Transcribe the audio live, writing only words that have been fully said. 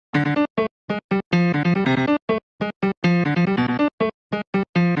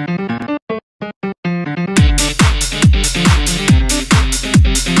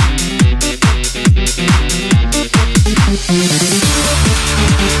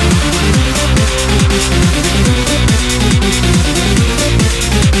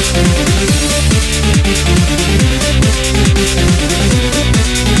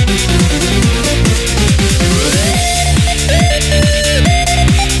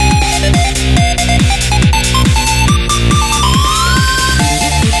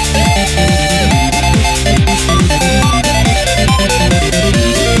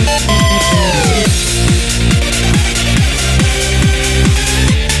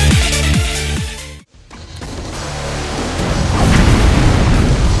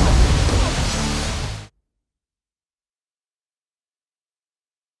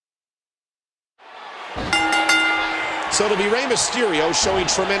So it'll be Rey Mysterio showing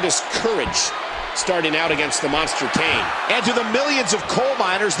tremendous courage starting out against the Monster Kane. And to the millions of coal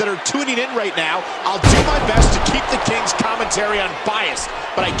miners that are tuning in right now, I'll do my best to keep the King's commentary unbiased,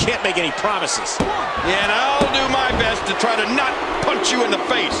 but I can't make any promises. Yeah, and I'll do my best to try to not punch you in the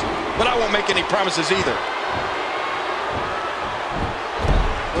face, but I won't make any promises either.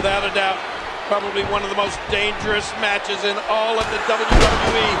 Without a doubt, probably one of the most dangerous matches in all of the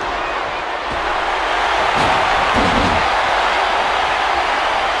WWE.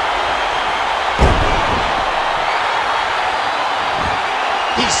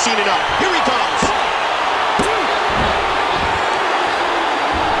 He's seen enough. Here he comes.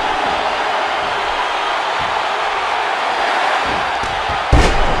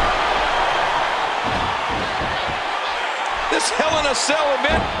 This Hell in a Cell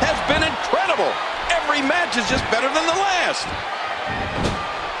event has been incredible. Every match is just better than the last.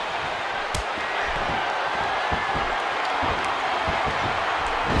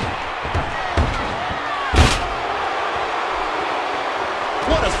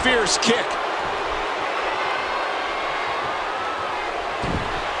 What a fierce kick.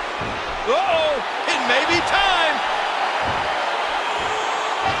 Uh-oh, it may be time.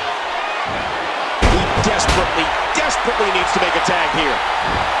 He desperately needs to make a tag here.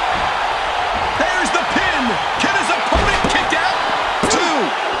 There's the pin. Can his opponent kick out? 2.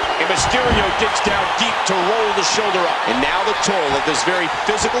 And Mysterio digs down deep to roll the shoulder up. And now the toll of this very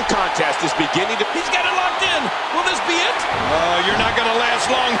physical contest is beginning to... He's got it locked in. Will this be it? Oh, you're not going to last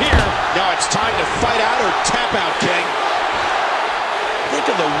long here. No, it's time to fight out or tap out, King. Think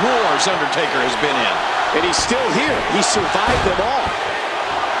of the wars Undertaker has been in. And he's still here. He survived them all.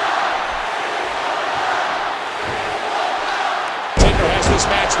 Taker has this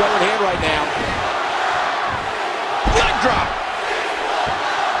match well in hand right now. Leg drop.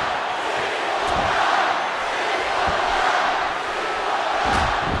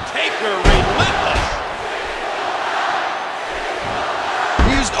 Taker relentless.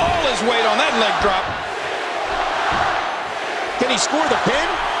 Used all his weight on that leg drop. Can he score the pin?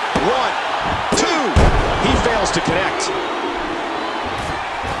 1, 2. He fails to connect.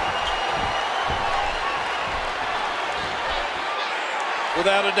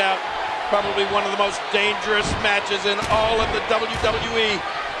 Without a doubt, probably one of the most dangerous matches in all of the WWE.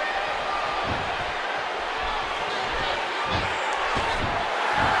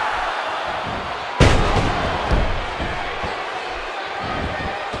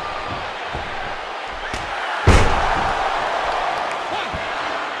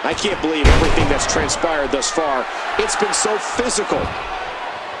 I can't believe everything that's transpired thus far. It's been so physical.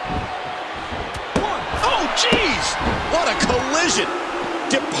 Oh, jeez! What a collision!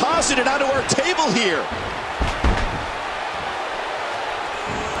 Deposited onto our table here.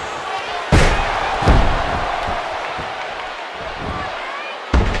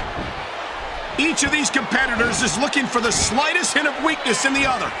 Each of these competitors is looking for the slightest hint of weakness in the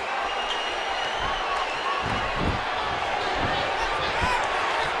other.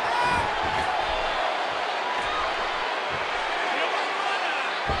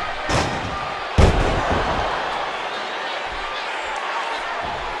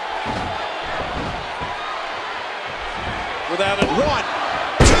 Without a 1, 2.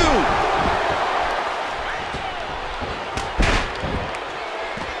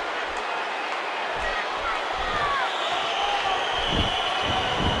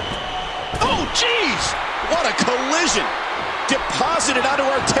 Oh, jeez! What a collision! Deposited onto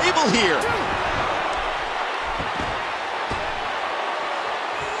our table here.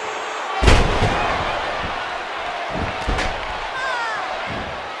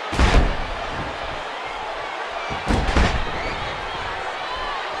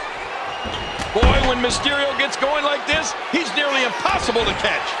 Boy, when Mysterio gets going like this, he's nearly impossible to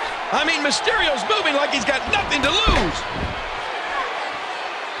catch. I mean, Mysterio's moving like he's got nothing to lose.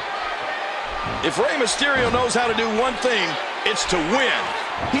 If Rey Mysterio knows how to do one thing, it's to win.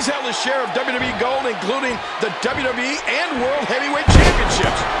 He's held his share of WWE gold, including the WWE and World Heavyweight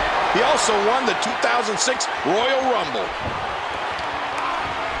Championships. He also won the 2006 Royal Rumble.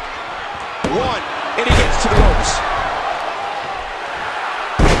 1, and he gets to the ropes.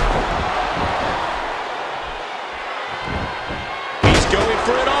 Going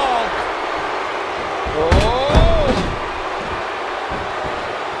for it all. Oh!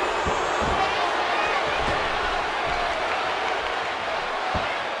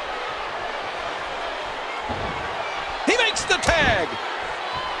 He makes the tag.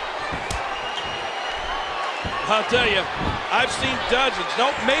 I'll tell you, I've seen dozens,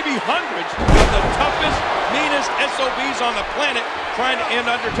 no, maybe hundreds of the toughest, meanest SOBs on the planet trying to end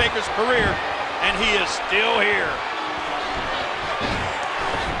Undertaker's career, and he is still here.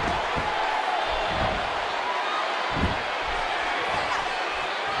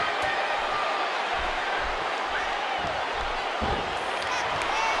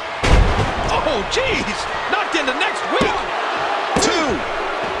 Jeez, knocked into next week. 2.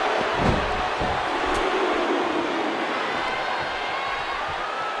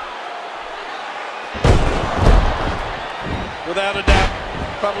 Without a doubt,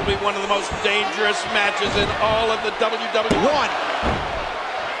 probably one of the most dangerous matches in all of the WWE. 1.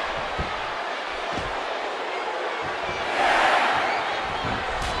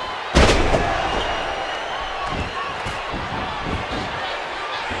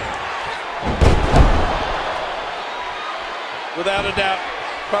 Without a doubt,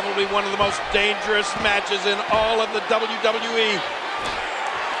 probably one of the most dangerous matches in all of the WWE.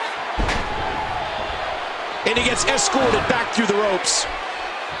 And he gets escorted back through the ropes.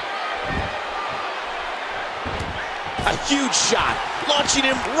 A huge shot, launching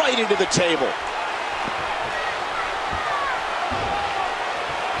him right into the table.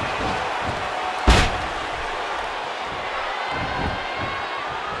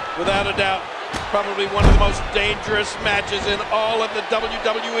 Without a doubt, probably one of the most dangerous matches in all of the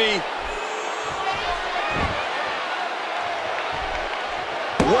WWE.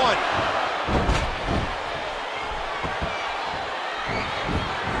 1.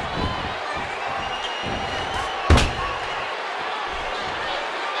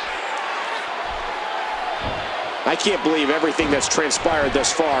 I can't believe everything that's transpired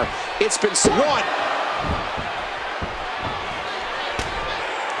thus far. It's been so... 1.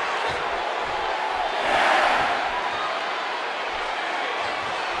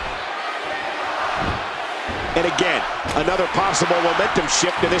 And again, another possible momentum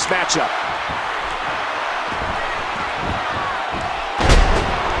shift in this matchup.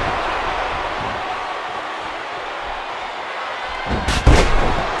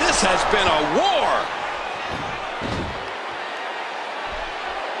 This has been a war.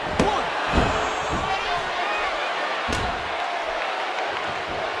 1.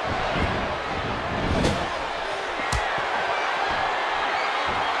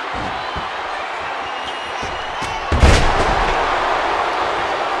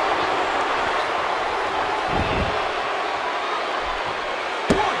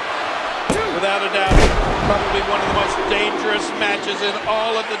 Without a doubt, probably one of the most dangerous matches in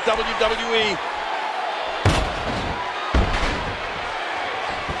all of the WWE.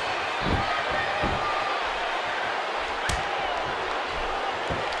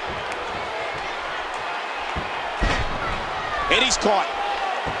 And he's caught.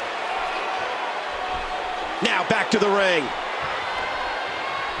 Now back to the ring.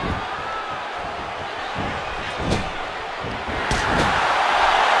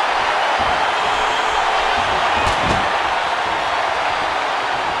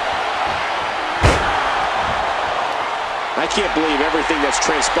 I can't believe everything that's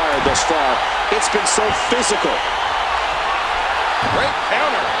transpired thus far. It's been so physical. Great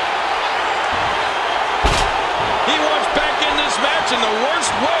counter. He wants back in this match in the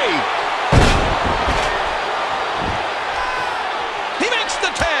worst way. He makes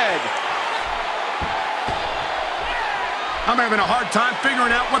the tag. I'm having a hard time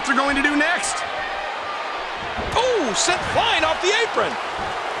figuring out what they're going to do next. Oh, sent flying off the apron.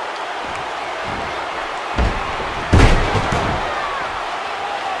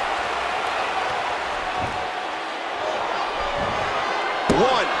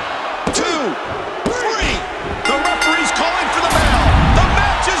 1, 2.